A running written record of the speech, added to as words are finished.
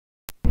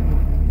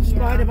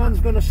Spider-Man's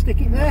going to stick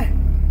it there.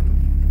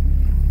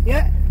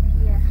 Yeah?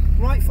 Yeah.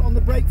 Right foot on the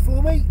brake for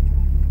me.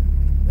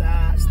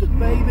 That's the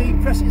baby.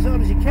 Press it as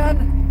hard as you can.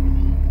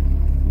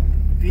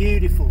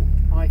 Beautiful.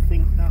 I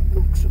think that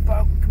looks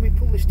about... Can we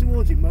pull this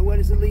towards him, Mo? Where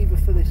is the lever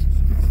for this?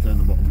 It's down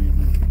the bottom here,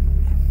 mate.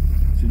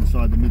 It's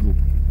inside the middle.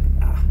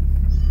 Ah.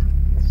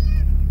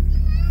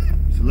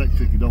 It's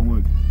electric, it don't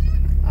work.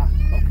 Ah,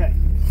 okay.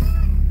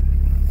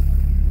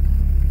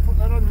 Put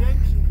that on,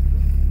 James.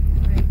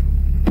 Great.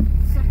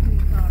 Second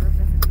car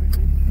I've ever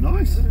driven.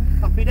 Nice.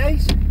 Happy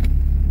days.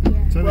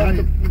 Yeah. Tell me, how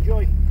Welcome. you,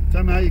 Enjoy.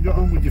 tell me how you got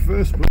on with your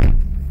first one.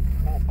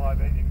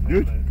 458.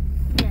 Good.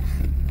 Yeah.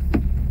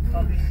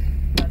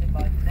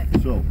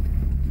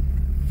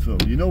 So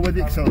you know where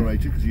the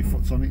accelerator, because your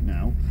foot's on it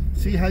now.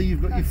 See how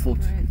you've got your foot?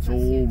 It's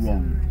all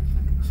wrong.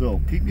 So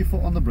keep your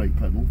foot on the brake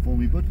pedal for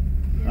me, bud.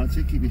 That's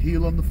it. Keep your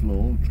heel on the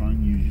floor and try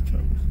and use your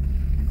toes.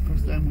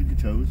 Press down with your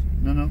toes.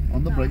 No,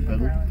 on the brake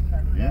pedal.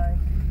 Yeah.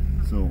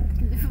 So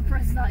If I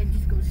press that, it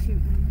just goes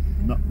shooting.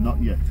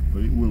 not yet,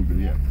 but it will do.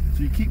 Yeah.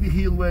 So you keep your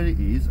heel where it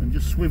is and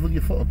just swivel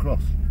your foot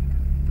across.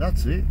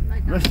 That's it.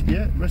 Like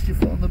that? Rest your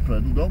foot on the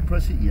pedal. Don't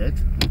press it yet.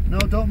 No,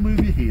 don't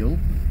move your heel.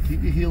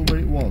 Keep your heel where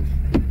it was.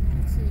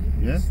 So you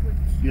can Yeah? switch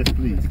Yes,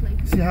 please.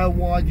 quickly. See how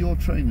wide your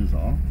trainers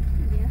are?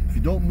 Yeah. If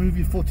you don't move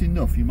your foot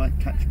enough, you might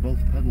catch both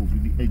pedals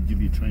with the edge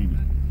of your trainer.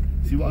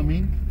 See what I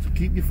mean? So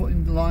keep your foot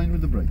in line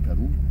with the brake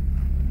pedal.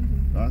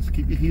 Right, so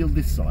keep your heel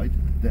this side.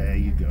 There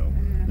you go.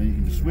 Then you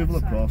can just swivel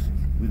across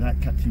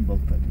without catching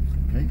both pedals.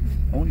 Okay?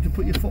 I want you to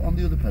put your foot on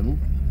the other pedal.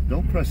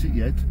 Don't press it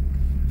yet.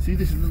 See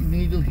this little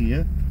needle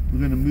here? We're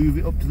going to move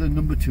it up to the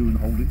number 2 and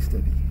hold it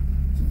steady.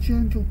 It's a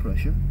gentle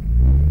pressure.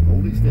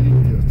 Hold it steady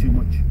until it's too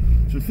much.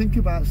 So think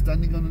about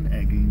standing on an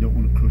egg and you don't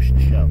want to crush the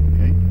shell,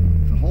 okay?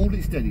 So hold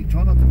it steady.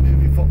 Try not to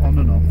move your foot on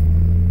and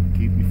off.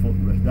 Keep your foot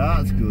rest.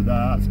 That's good,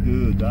 that's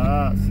good,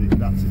 that's it,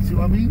 that's it. See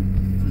what I mean?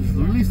 So just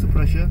release the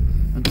pressure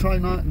and try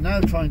now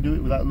try and do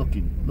it without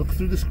looking. Look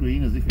through the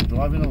screen as if you're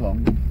driving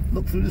along.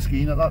 Look through the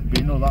screen at that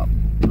bin or that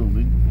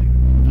building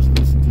and just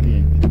listen to the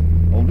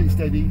engine. Hold it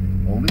steady,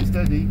 hold it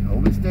steady,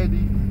 hold it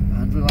steady,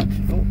 and relax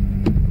your foot.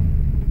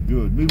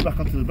 Good. Move back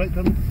onto the brake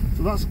pedal.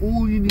 So that's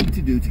all you need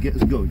to do to get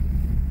us going.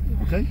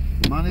 Okay?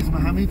 My name's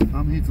Mohammed.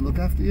 I'm here to look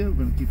after you.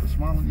 We're going to keep a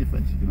smile on your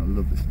face. You're going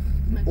to love this.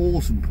 It's an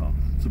awesome car.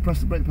 So press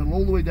the brake pedal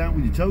all the way down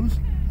with your toes.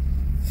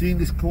 Seeing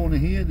this corner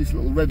here, this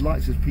little red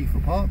light says P for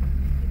park.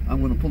 I'm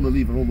going to pull the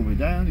lever all the way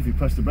down. If you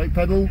press the brake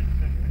pedal,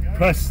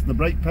 press the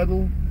brake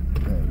pedal.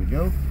 There we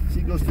go.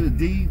 See, it goes to the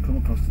D, come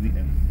across to the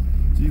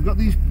M. So you've got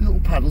these little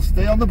paddles.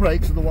 Stay on the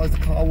brakes, otherwise the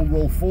car will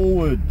roll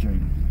forward,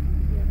 James.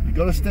 You've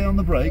got to stay on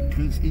the brake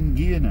because it's in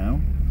gear now.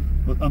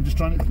 But I'm just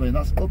trying to explain.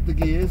 That's up the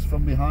gears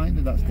from behind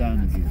and that's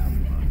down the gears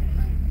from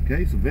behind.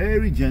 Okay, so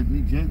very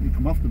gently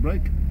come off the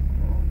brake.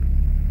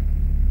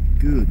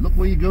 Good. Look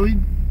where you're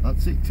going.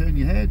 That's it. Turn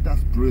your head.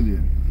 That's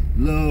brilliant.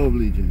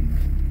 Lovely, James.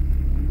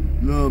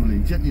 Lovely.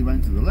 Gently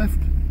round to the left.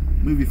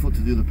 Move your foot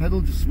to the other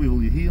pedal. Just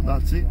swivel your heel.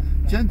 That's it.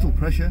 Gentle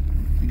pressure.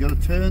 You got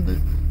to turn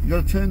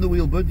the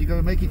wheel, bud. You got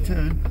to make it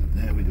turn.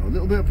 There we go. A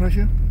little bit of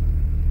pressure.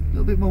 A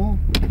little bit more.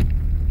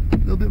 A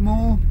little bit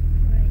more.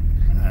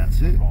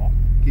 That's it.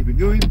 Keep it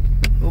going.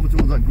 Over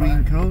towards that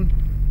green cone.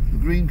 The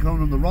green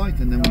cone on the right,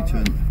 and then we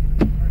turn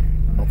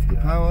left. Off the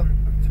power.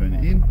 Turn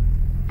it in.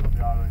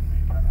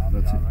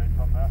 That's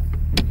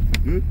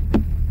it. Good.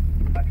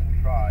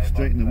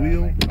 Straighten the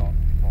wheel.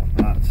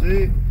 That's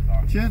it.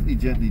 Gently,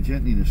 gently,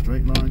 gently in a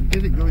straight line.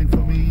 Get it going for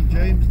me,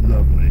 James.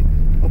 Lovely.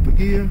 Up a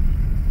gear.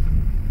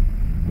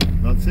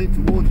 That's it,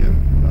 towards you.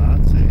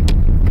 That's it.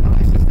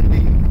 Nice and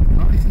steady.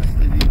 Nice and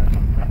steady.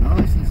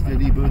 Nice and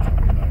steady, bud.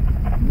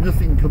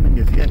 Nothing coming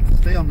as yet.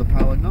 Stay on the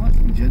power. Nice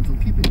and gentle.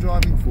 Keep it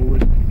driving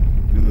forward.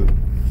 Good.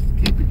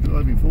 Keep it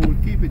driving forward.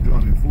 Keep it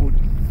driving forward.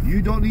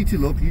 You don't need to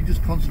look. You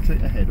just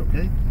concentrate ahead,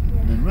 okay?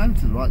 And then round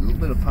to the right. A little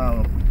bit of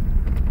power.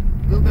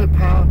 A little bit of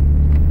power.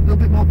 A little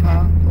bit more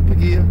power. Up a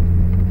gear.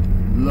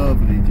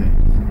 Lovely,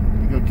 James.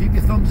 You've got to keep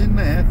your thumbs in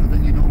there because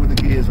then you know where the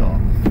gears are.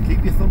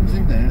 Keep your thumbs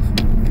in there.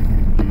 So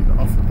you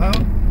off the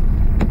power.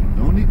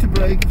 No need to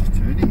brake. Just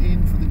turn it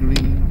in for the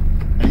green.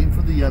 Aim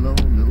for the yellow.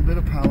 A little bit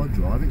of power.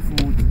 Drive it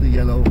forward to the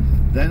yellow.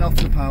 Then off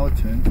the power.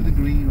 Turn to the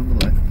green on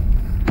the left.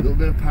 A little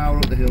bit of power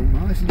up the hill.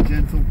 Nice and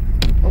gentle.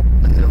 Up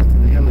the hill to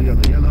the yellow,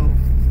 yellow, yellow.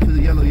 To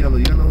the yellow, yellow,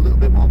 yellow. A little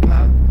bit more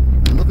power.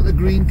 And look at the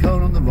green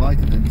cone on the right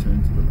and then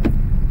turn to the left.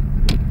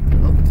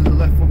 Over to the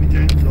left for me,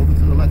 James. Over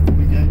to the left for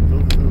me, James.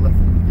 Over to the left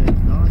for me,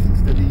 James. Nice and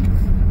steady.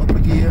 Up a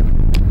gear.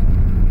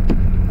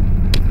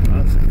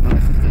 That's it.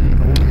 Nice and steady.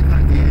 Hold it in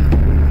that gear.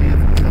 Gear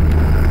for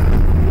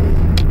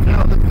 7.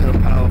 Now a little bit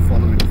of power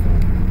following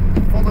forward.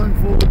 Following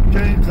forward,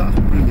 James. That's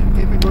brilliant.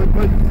 Keep it going,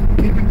 bud.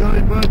 Keep it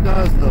going, bud.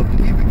 That's lovely.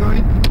 Keep it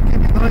going.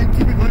 Keep it going.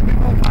 Keep it going. Bit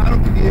more power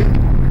up the gear.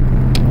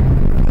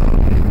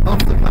 Lovely.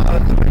 Off the power.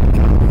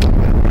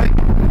 Right.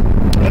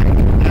 Right.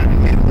 Down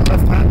again with the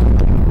left hand.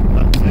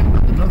 That's it.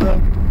 And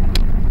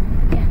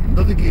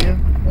another gear.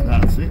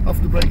 That's it. Off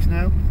the brakes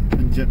now.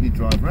 And gently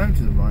drive round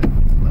to the right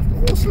and to the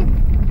left. Awesome.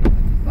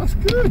 That's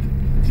good.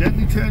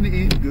 Gently turn it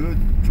in. Good.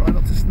 Try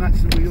not to snatch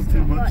the wheel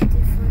too much.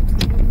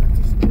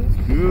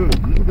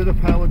 Good. A little bit of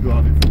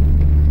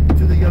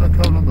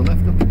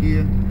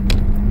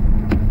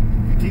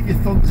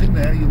thumbs in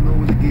there, you'll know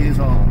where the gears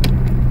are.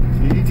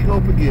 So you need to go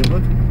up a gear,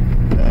 bud.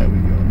 There we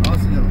go.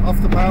 Nice and yellow.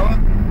 Off the power.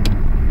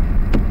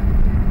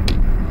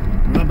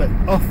 Remember,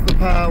 off the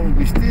power,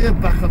 we steer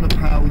back on the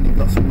power when you've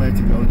got somewhere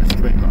to go in a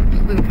straight line. A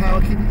little bit of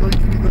power, keep it going,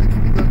 keep it going,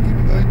 keep it going, keep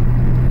it going.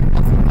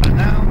 Off the power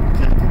now,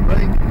 gentle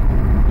brake.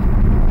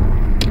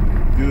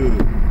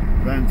 Good.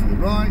 Round to the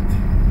right,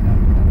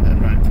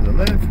 then round to the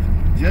left.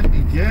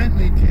 Gently,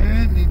 gently,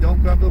 gently,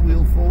 don't grab the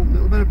wheel forward. A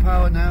little bit of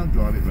power now,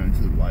 drive it round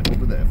to the right,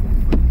 over there for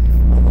me.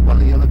 Over by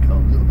the yellow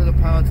cone. A little bit of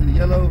power to the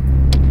yellow.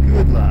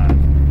 Good lad.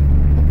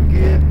 Up a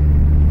gear.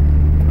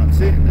 That's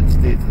it, and then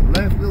steer to the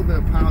left. A little bit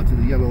of power to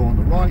the yellow on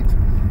the right.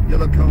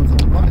 Yellow cones on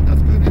the right,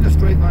 that's good. In a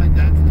straight line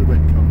down to the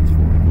red cones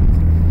for me.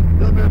 A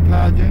little bit of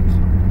power, James.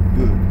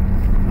 Good.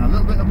 Now a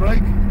little bit of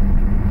brake.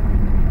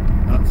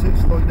 That's it,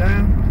 slow it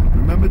down.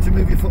 Remember to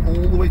move your foot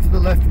all the way to the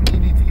left when you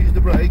need to use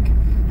the brake,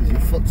 because your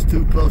foot's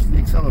too close to the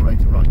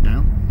accelerator right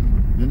now.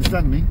 You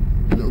understand me?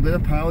 A little bit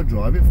of power,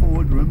 drive it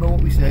forward. Remember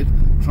what we said,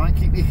 try and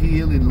keep your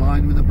heel in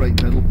line with the brake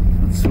pedal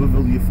and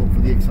swivel your foot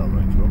for the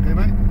accelerator, okay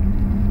mate?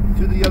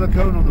 To the yellow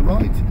cone on the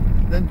right,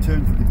 then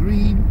turn for the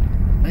green,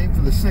 aim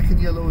for the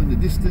second yellow in the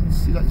distance,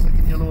 see that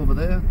second yellow over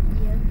there?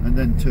 Yeah. And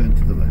then turn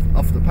to the left.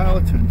 Off the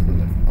power, turn to the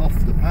left.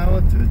 Off the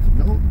power, turn to,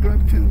 don't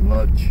grab too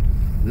much.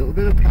 A little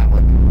bit of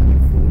power,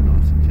 forward,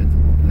 nice and gentle.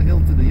 The hill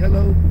to the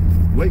yellow,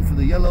 wait for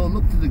the yellow,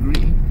 look to the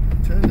green,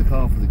 turn the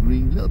car for the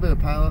green, a little bit of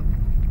power,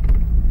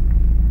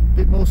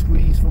 bit more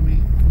squeeze for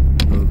me,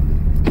 lovely.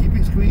 Keep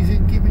it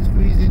squeezing,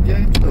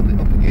 James, lovely.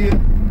 Up a gear,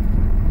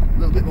 a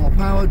little bit more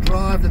power,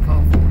 drive the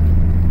car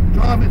forward.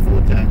 Drive it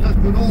forward, James, that's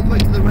good, all the way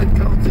to the red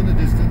cones in the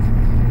distance.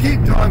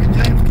 Keep driving,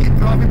 James, keep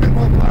driving, a bit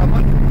more power,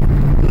 man.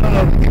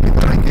 Lovely, keep it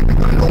going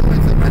all the way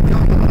to the red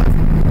cones on the left.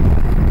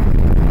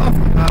 Off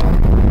the power, a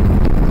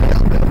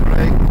little bit of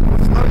brake,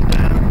 slow it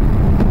down.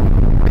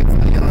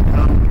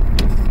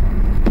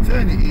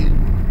 Turn it in,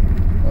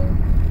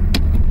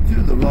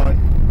 to the right,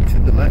 to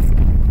the left,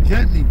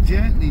 gently,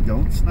 gently,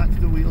 don't snatch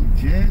the wheel,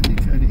 gently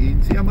turn it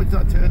in, see how much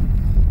that turn,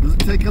 doesn't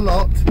take a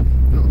lot, a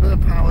little bit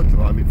of power,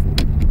 drive it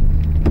forward,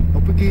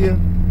 up a gear,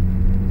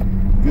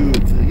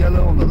 good, to the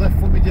yellow on the left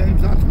for me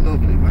James, that's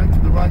lovely, round to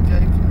the right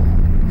James,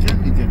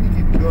 gently, gently,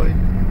 keep it going,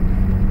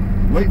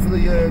 wait for the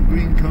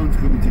green cone to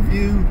come into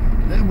view,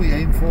 then we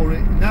aim for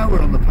it, now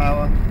we're on the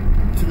power,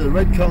 to the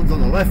red cones on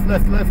the left,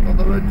 left, on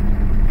the red,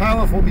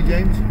 power for me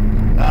James,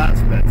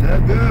 that's better,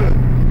 good.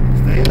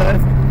 Stay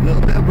left, a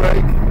little bit of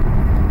brake.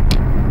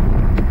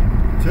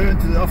 Turn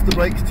to the, off the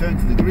brakes, turn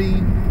to the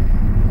green.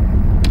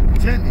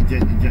 Gently,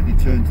 gently, gently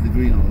turn to the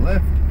green on the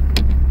left.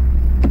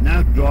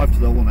 Now drive to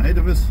the one ahead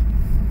of us.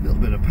 A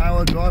little bit of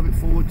power, drive it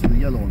forward to the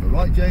yellow on the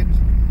right, James.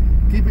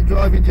 Keep it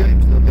driving,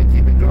 James, a little bit,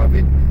 keep it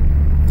driving.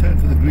 Turn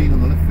for the green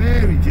on the left,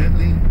 very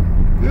gently.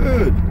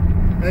 Good.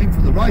 Aim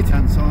for the right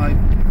hand side,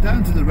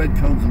 down to the red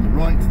cones on the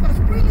right. That's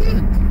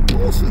brilliant,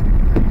 awesome.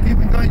 Keep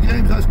it going,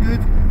 James, that's good.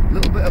 A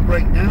little bit of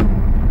brake now,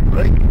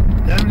 brake,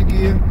 down a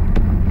gear,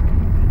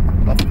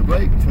 off the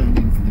brake, turn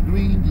in for the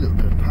green, a little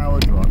bit of power,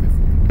 drive it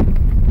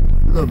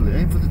forward. Lovely,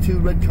 aim for the two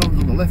red cones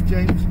on the left,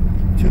 James.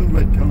 Two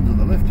red cones on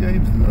the left,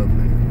 James,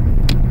 lovely.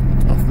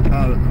 Off the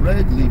power at the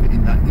red, leave it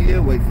in that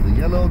gear, wait for the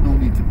yellow, no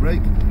need to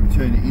brake,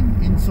 turn it in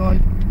inside,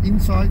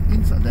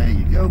 there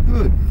you go,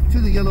 good. To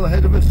the yellow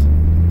ahead of us,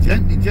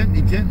 gently,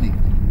 gently, gently.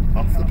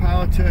 Off the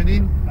power, turn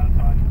in,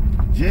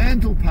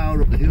 gentle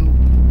power up the hill,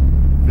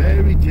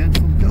 very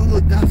gentle,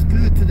 good, that's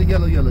good. To the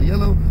yellow, yellow,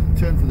 yellow,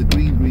 turn for the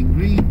green, green,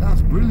 green,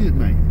 that's brilliant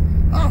mate,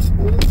 that's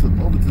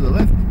awesome. Over to the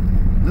left,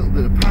 a little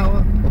bit of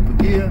power, up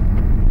a gear,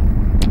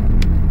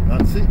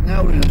 that's it,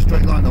 now we're in a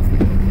straight line, off we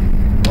go,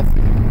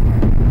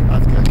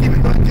 that's good, keep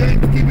it going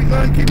James, keep it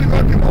going,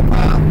 bit more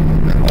power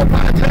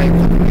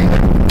James, up a gear,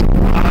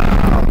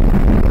 wow, a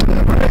little bit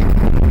of brake,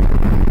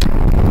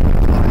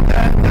 slow it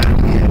down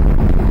here,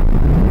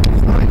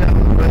 slow it down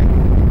with the brake,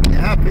 when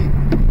you're happy,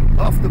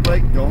 off the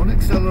brake, don't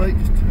accelerate,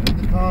 just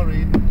turn the car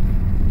in,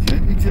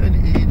 gently turn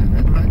it in and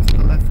then round to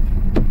the left.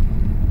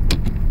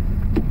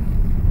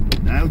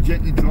 Now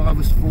gently drive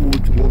us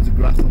forward towards the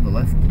grass on the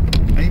left,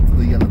 aim for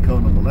the yellow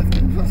cone on the left,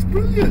 and that's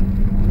brilliant,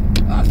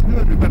 that's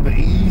good. Remember,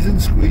 ease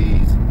and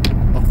squeeze,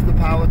 off the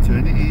power,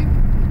 turn it in,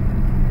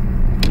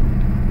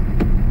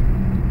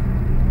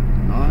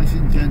 nice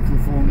and gentle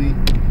for me,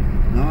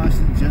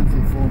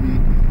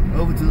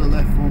 over to the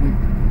left for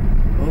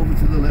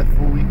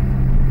me,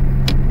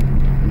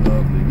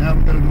 lovely. Now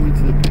we're going to go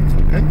into the pits,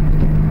 okay?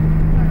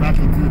 Back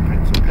into the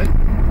pits, okay?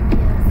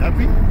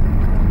 Happy?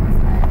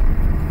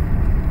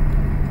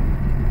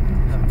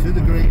 To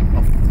the green,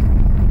 off the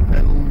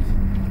pedals,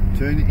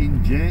 turn it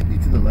in gently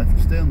to the left,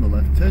 stay on the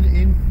left, turn it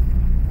in,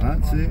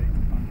 that's it.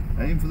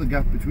 Aim for the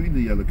gap between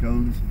the yellow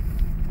cones.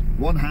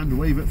 One hand,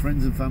 wave at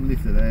friends and family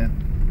if they're there.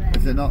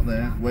 If they're not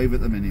there, wave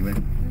at them anyway.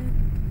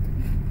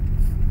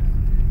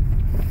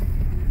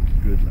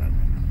 Good lad.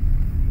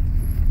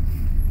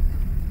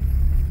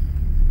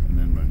 And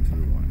then round to the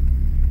right.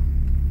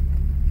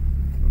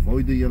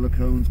 Avoid the yellow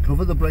cones.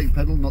 Cover the brake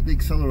pedal, not the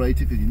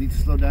accelerator, because you need to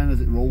slow down as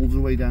it rolls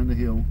away down the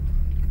hill.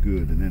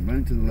 Good. And then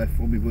round to the left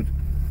for me, bud.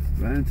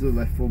 Round to the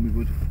left for me,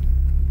 bud.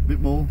 bit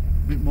more.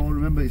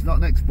 Remember, it's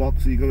not an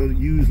Xbox, so you've got to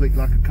use like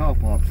a car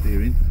park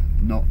steering,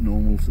 not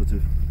normal sort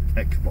of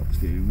Xbox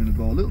steering. We're going to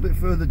go a little bit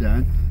further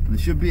down, and there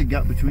should be a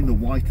gap between the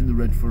white and the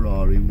red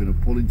Ferrari. We're going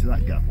to pull into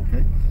that gap,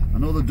 okay? I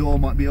know the door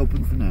might be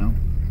open for now.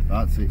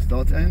 That's it.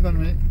 Hang on a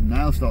minute.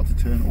 Now start to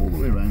turn all the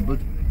way around, bud.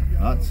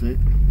 That's it.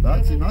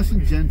 Nice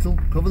and gentle.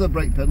 Cover the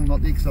brake pedal,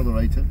 not the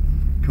accelerator.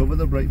 Cover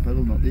the brake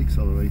pedal, not the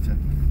accelerator.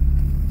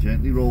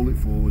 Gently roll it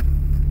forward.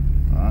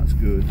 That's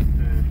good.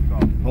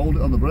 Hold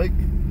it on the brake.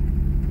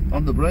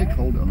 On the brake,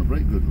 hold it on the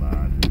brake. Good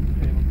lad.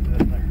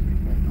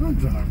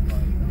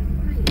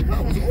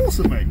 That was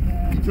awesome, mate.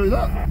 Enjoy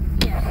that.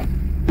 Yeah.